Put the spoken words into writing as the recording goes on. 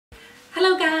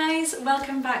guys,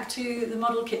 welcome back to the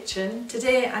model kitchen.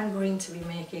 Today I'm going to be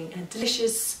making a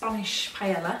delicious Spanish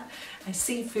paella, a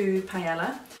seafood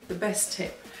paella. The best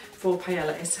tip for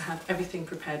paella is to have everything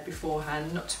prepared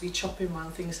beforehand, not to be chopping while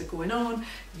things are going on.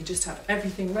 You just have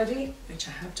everything ready, which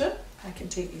I have done. I can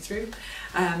take you through.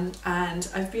 And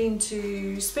I've been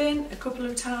to Spain a couple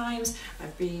of times.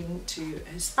 I've been to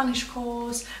a Spanish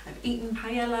course. I've eaten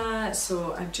paella,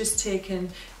 so I've just taken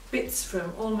bits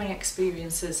from all my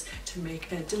experiences to make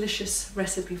a delicious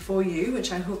recipe for you,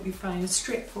 which I hope you find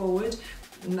straightforward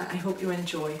and that I hope you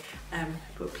enjoy.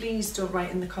 But please don't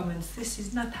write in the comments, this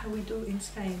is not how we do it in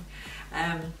Spain.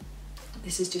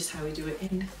 This is just how we do it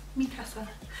in mi casa.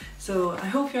 So I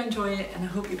hope you enjoy it and I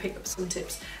hope you pick up some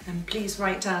tips, and please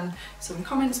write down some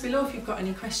comments below if you've got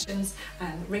any questions,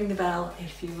 and ring the bell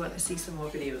if you want to see some more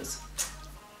videos.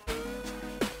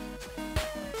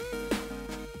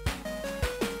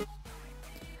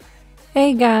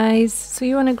 Hey guys, so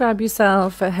you want to grab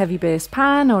yourself a heavy base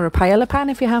pan or a paella pan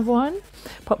if you have one.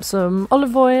 Pop some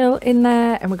olive oil in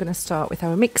there and we're going to start with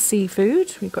our mixed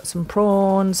seafood. We've got some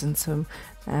prawns and some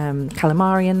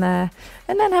calamari in there,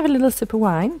 and then have a little sip of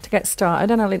wine to get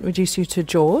started, and I'll introduce you to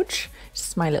George.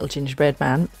 He's my little gingerbread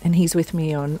man and he's with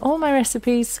me on all my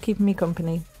recipes, keeping me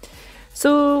company.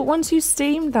 So once you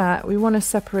steam that, we want to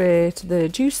separate the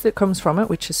juice that comes from it,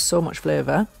 which is so much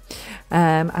flavour,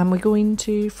 and we're going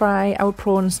to fry our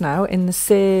prawns now in the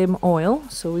same oil.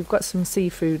 So we've got some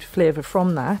seafood flavour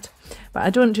from that, but I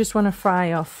don't just want to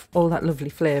fry off all that lovely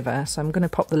flavour, so I'm going to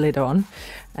pop the lid on,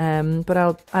 but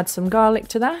I'll add some garlic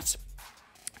to that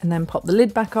and then pop the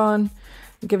lid back on,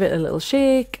 give it a little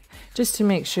shake just to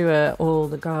make sure all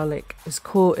the garlic is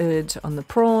coated on the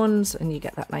prawns and you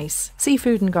get that nice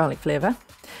seafood and garlic flavour.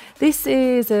 This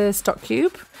is a stock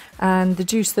cube, and the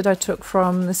juice that I took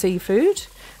from the seafood,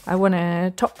 I want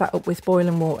to top that up with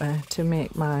boiling water to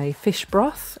make my fish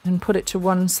broth and put it to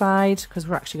one side because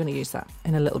we're actually going to use that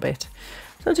in a little bit.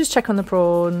 So I'll just check on the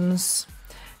prawns,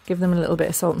 give them a little bit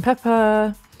of salt and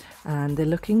pepper, and they're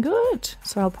looking good.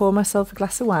 So I'll pour myself a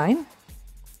glass of wine,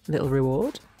 little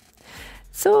reward.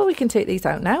 So we can take these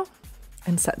out now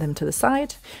and set them to the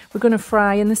side. We're going to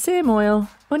fry in the same oil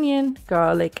onion,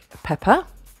 garlic, pepper,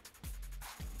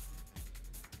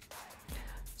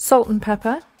 salt and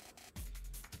pepper,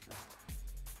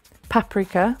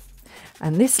 paprika,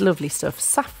 and this lovely stuff,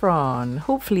 saffron.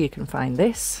 Hopefully you can find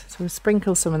this. So we'll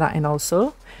sprinkle some of that in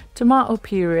also. Tomato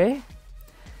puree,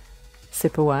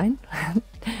 sip of wine,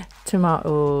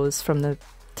 tomatoes from the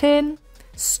tin,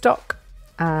 stock,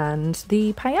 and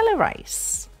the paella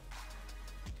rice.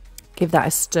 Give that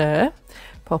a stir.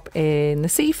 Pop in the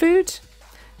seafood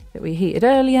that we heated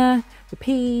earlier, the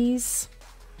peas,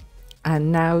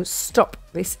 and now stop.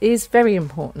 This is very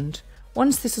important.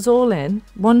 Once this is all in,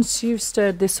 once you've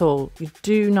stirred this all, you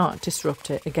do not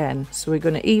disrupt it again. So we're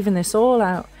going to even this all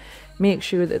out. Make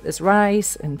sure that there's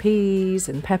rice and peas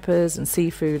and peppers and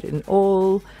seafood in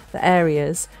all the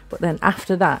areas. But then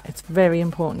after that, it's very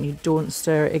important you don't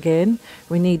stir it again.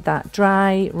 We need that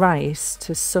dry rice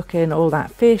to suck in all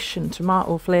that fish and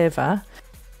tomato flavour.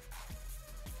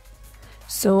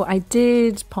 So I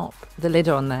did pop the lid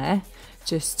on there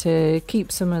just to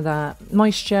keep some of that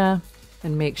moisture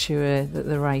and make sure that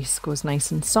the rice goes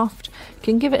nice and soft. You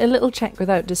can give it a little check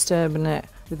without disturbing it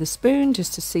with a spoon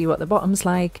just to see what the bottom's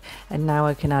like. And now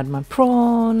I can add my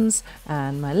prawns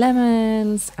and my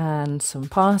lemons and some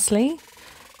parsley.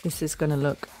 This is going to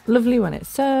look lovely when it's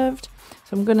served.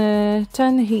 So I'm going to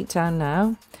turn the heat down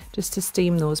now just to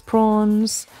steam those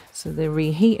prawns so they're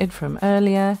reheated from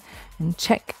earlier, and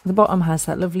check the bottom has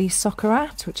that lovely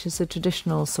sauerkraut, which is a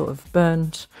traditional sort of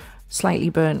burnt, slightly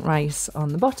burnt rice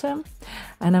on the bottom,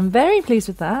 and I'm very pleased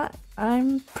with that.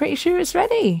 I'm pretty sure it's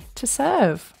ready to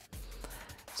serve.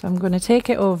 So I'm going to take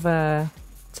it over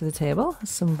to the table.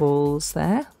 Some bowls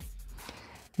there.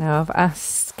 Now I've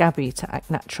asked Gabby to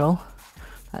act natural.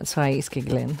 That's why he's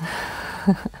giggling.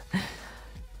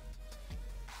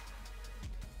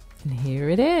 And here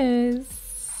it is.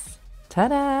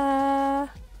 Ta-da!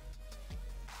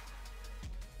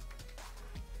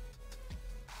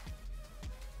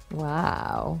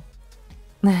 Wow.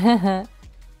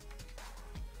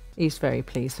 He's very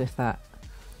pleased with that.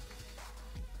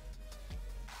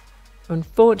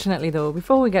 Unfortunately though,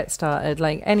 before we get started,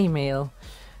 like any meal,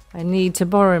 I need to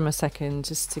borrow him a second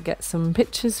just to get some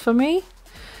pictures for me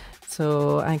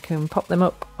so I can pop them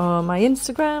up on my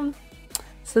Instagram.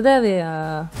 So there they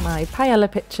are, my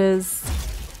paella pictures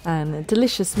and a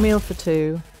delicious meal for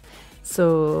two.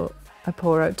 So I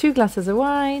pour out 2 glasses of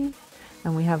wine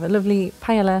and we have a lovely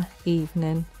paella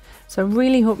evening. So I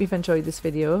really hope you've enjoyed this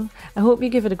video. I hope you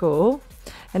give it a go.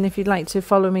 And if you'd like to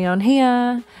follow me on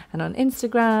here and on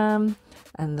Instagram,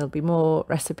 and there'll be more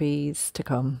recipes to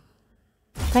come.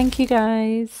 Thank you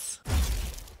guys.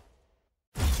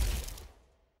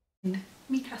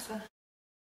 Mi casa.